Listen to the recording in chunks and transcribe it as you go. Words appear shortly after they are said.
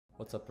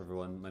What's up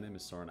everyone, my name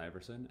is Soren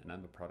Iverson and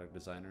I'm a product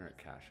designer at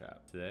Cash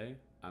App. Today,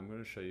 I'm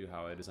going to show you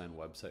how I design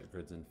website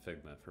grids in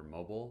Figma for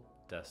mobile,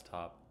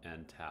 desktop,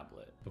 and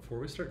tablet. Before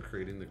we start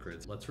creating the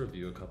grids, let's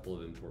review a couple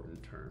of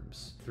important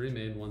terms. Three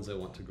main ones I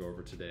want to go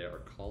over today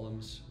are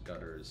columns,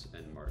 gutters,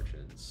 and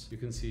margins. You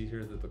can see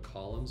here that the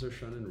columns are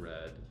shown in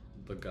red,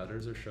 the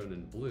gutters are shown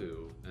in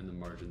blue, and the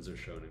margins are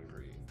shown in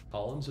green.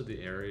 Columns are the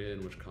area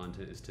in which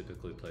content is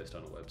typically placed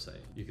on a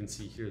website. You can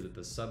see here that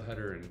the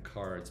subheader and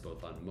cards,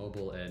 both on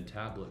mobile and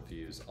tablet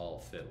views, all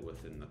fit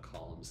within the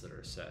columns that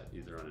are set,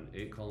 either on an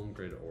 8-column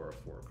grid or a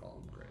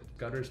 4-column grid.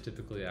 Gutters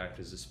typically act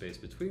as a space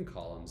between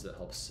columns that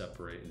helps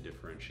separate and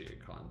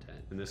differentiate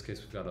content. In this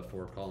case, we've got a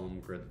 4-column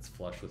grid that's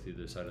flush with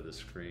either side of the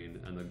screen,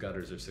 and the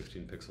gutters are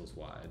 16 pixels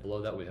wide.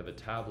 Below that, we have a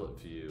tablet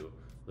view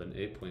with an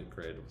 8-point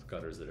grid with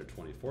gutters that are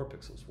 24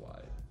 pixels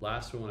wide.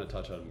 Last, we want to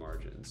touch on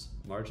margins.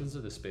 Margins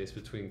are the space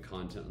between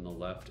content on the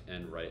left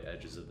and right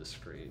edges of the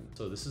screen.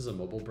 So this is a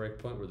mobile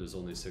breakpoint where there's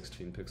only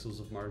 16 pixels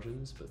of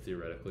margins, but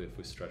theoretically, if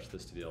we stretch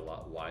this to be a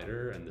lot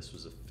wider and this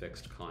was a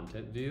fixed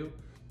content view,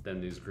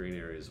 then these green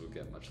areas would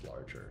get much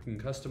larger. You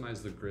can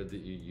customize the grid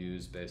that you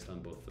use based on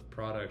both the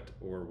product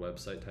or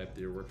website type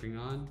that you're working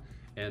on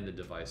and the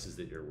devices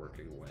that you're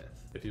working with.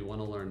 If you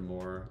want to learn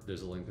more,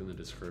 there's a link in the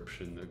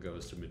description that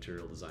goes to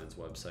Material Design's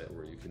website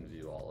where you can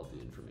view all of the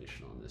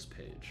information on this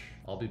page.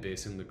 I'll be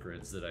basing the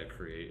grids that I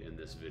create in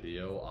this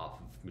video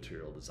off of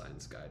Material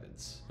Design's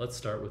guidance. Let's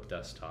start with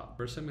desktop.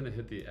 First, I'm going to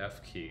hit the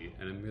F key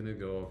and I'm going to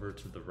go over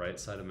to the right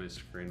side of my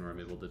screen where I'm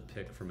able to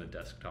pick from a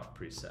desktop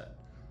preset.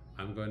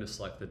 I'm going to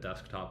select the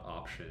desktop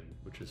option,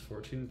 which is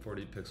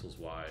 1440 pixels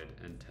wide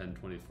and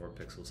 1024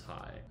 pixels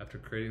high. After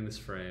creating this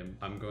frame,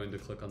 I'm going to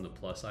click on the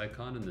plus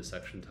icon in the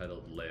section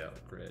titled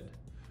Layout Grid.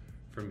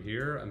 From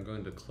here, I'm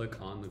going to click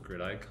on the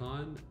grid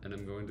icon and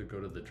I'm going to go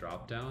to the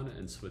drop down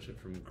and switch it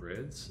from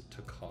grids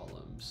to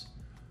columns.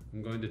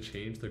 I'm going to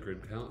change the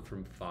grid count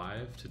from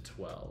 5 to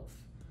 12.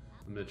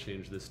 I'm going to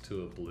change this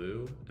to a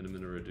blue and I'm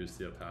going to reduce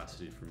the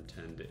opacity from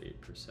 10 to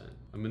 8%.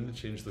 I'm going to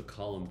change the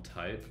column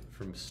type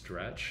from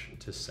stretch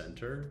to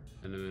center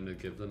and I'm going to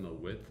give them a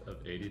width of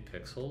 80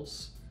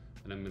 pixels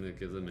and I'm going to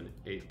give them an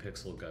 8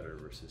 pixel gutter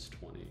versus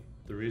 20.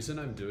 The reason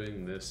I'm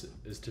doing this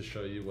is to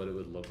show you what it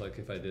would look like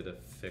if I did a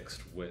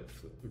fixed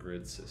width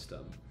grid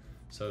system.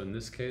 So in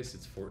this case,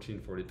 it's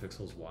 1440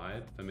 pixels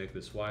wide. If I make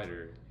this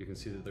wider, you can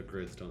see that the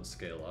grids don't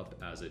scale up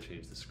as I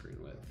change the screen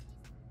width.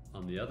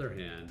 On the other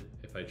hand,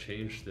 if I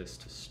change this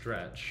to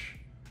stretch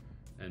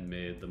and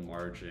made the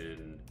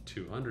margin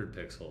 200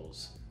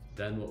 pixels,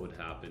 then what would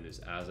happen is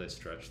as I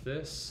stretch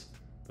this,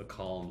 the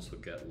columns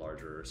would get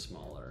larger or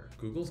smaller.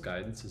 Google's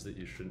guidance is that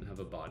you shouldn't have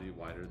a body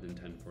wider than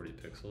 1040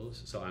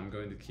 pixels, so I'm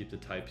going to keep the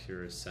type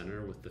here as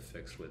center with the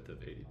fixed width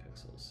of 80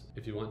 pixels.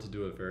 If you want to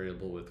do a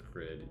variable width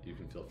grid, you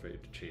can feel free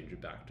to change it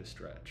back to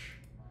stretch.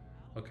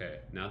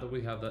 Okay, now that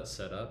we have that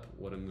set up,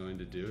 what I'm going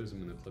to do is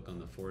I'm going to click on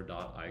the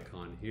 4-dot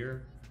icon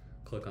here,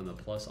 click on the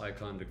plus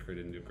icon to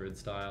create a new grid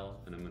style,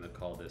 and I'm going to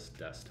call this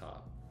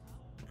desktop.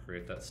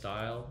 Create that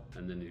style,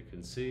 and then you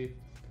can see,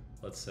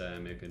 let's say I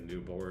make a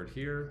new board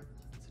here,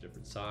 it's a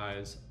different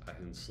size, I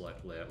can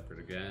select layout grid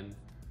again,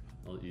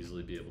 I'll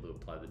easily be able to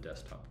apply the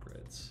desktop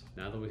grids.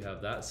 Now that we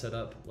have that set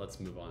up, let's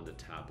move on to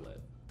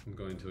tablet. I'm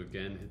going to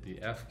again hit the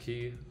F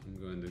key,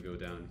 I'm going to go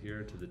down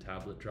here to the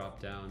tablet drop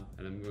down,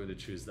 and I'm going to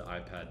choose the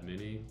iPad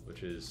mini,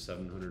 which is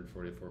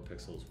 744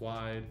 pixels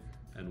wide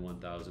and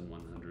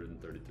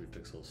 1133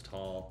 pixels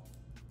tall.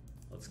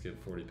 Let's give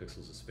 40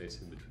 pixels of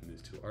spacing between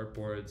these two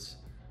artboards.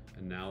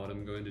 And now what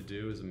I'm going to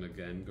do is I'm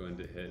again going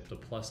to hit the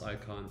plus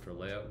icon for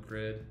layout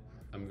grid.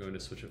 I'm going to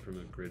switch it from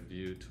a grid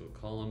view to a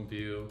column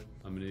view.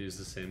 I'm going to use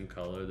the same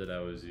color that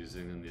I was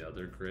using in the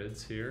other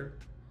grids here.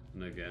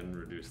 And again,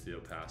 reduce the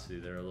opacity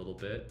there a little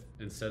bit.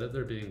 Instead of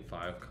there being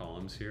 5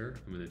 columns here,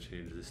 I'm going to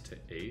change this to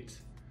 8.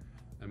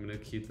 I'm going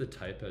to keep the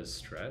type as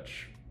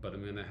stretch, but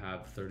I'm going to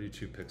have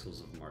 32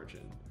 pixels of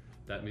margin.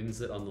 That means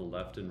that on the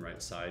left and right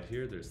side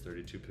here, there's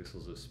 32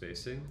 pixels of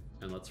spacing,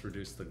 and let's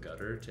reduce the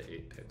gutter to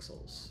 8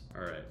 pixels.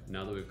 All right,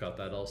 now that we've got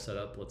that all set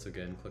up, let's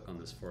again click on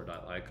this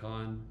 4-dot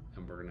icon,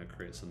 and we're gonna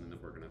create something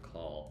that we're gonna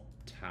call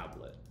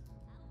tablet.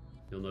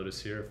 You'll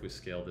notice here, if we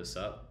scale this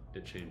up,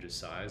 it changes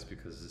size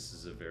because this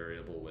is a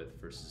variable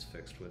width versus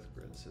fixed width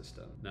grid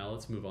system. Now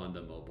let's move on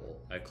to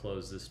mobile. I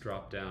close this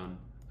drop down,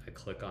 I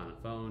click on a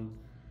phone.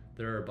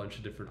 There are a bunch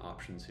of different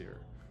options here.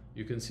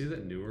 You can see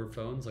that newer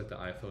phones like the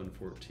iPhone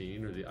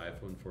 14 or the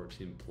iPhone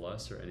 14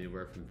 Plus are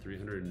anywhere from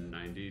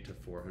 390 to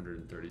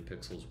 430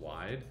 pixels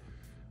wide,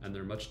 and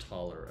they're much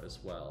taller as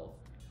well.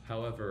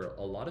 However,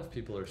 a lot of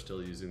people are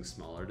still using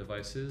smaller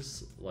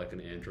devices like an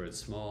Android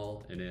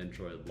Small, an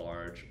Android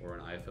Large, or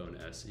an iPhone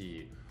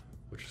SE,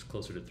 which is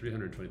closer to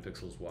 320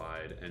 pixels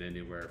wide and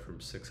anywhere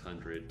from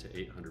 600 to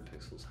 800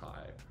 pixels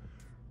high.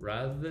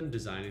 Rather than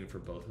designing for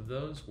both of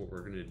those, what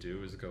we're going to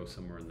do is go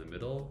somewhere in the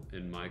middle.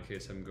 In my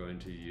case, I'm going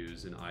to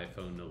use an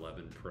iPhone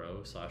 11 Pro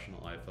 / an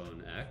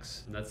iPhone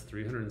X, and that's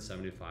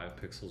 375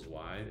 pixels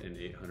wide and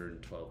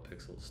 812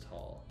 pixels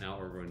tall. Now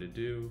what we're going to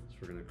do is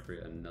we're going to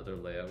create another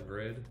layout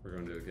grid. We're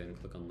going to again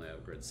click on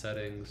layout grid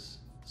settings,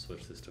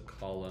 switch this to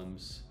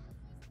columns.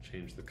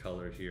 change the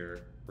color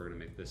here. We're gonna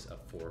make this a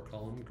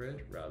 4-column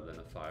grid rather than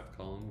a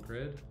 5-column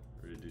grid.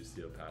 Reduce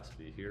the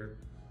opacity here.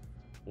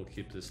 We'll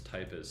keep this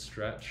type as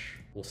stretch.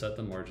 We'll set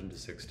the margin to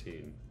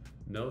 16.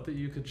 Note that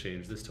you could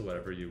change this to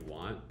whatever you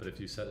want, but if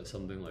you set it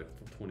something like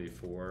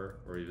 24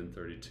 or even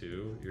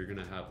 32, you're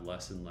gonna have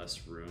less and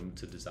less room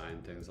to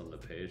design things on the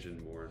page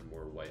and more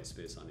white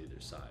space on either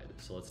side.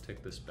 So let's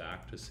take this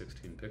back to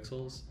 16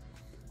 pixels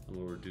and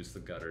we'll reduce the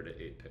gutter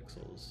to 8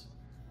 pixels.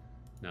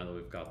 Now that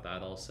we've got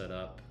that all set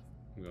up,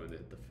 I'm going to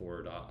hit the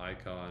 4-dot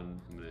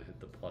icon. I'm gonna hit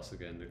the plus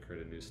again to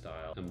create a new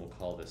style, and we'll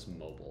call this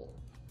mobile.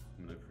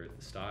 I'm gonna create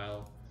the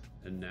style.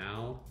 And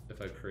now,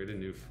 if I create a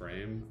new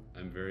frame,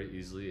 I'm very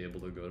easily able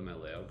to go to my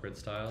layout grid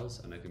styles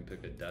and I can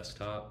pick a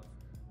desktop,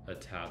 a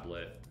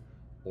tablet,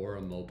 or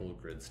a mobile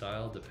grid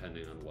style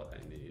depending on what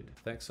I need.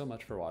 Thanks so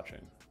much for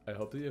watching. I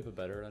hope that you have a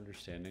better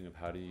understanding of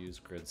how to use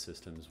grid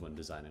systems when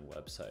designing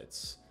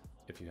websites.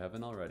 If you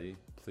haven't already,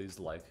 please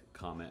like,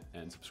 comment,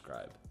 and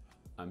subscribe.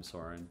 I'm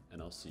Soren,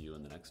 and I'll see you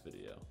in the next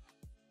video.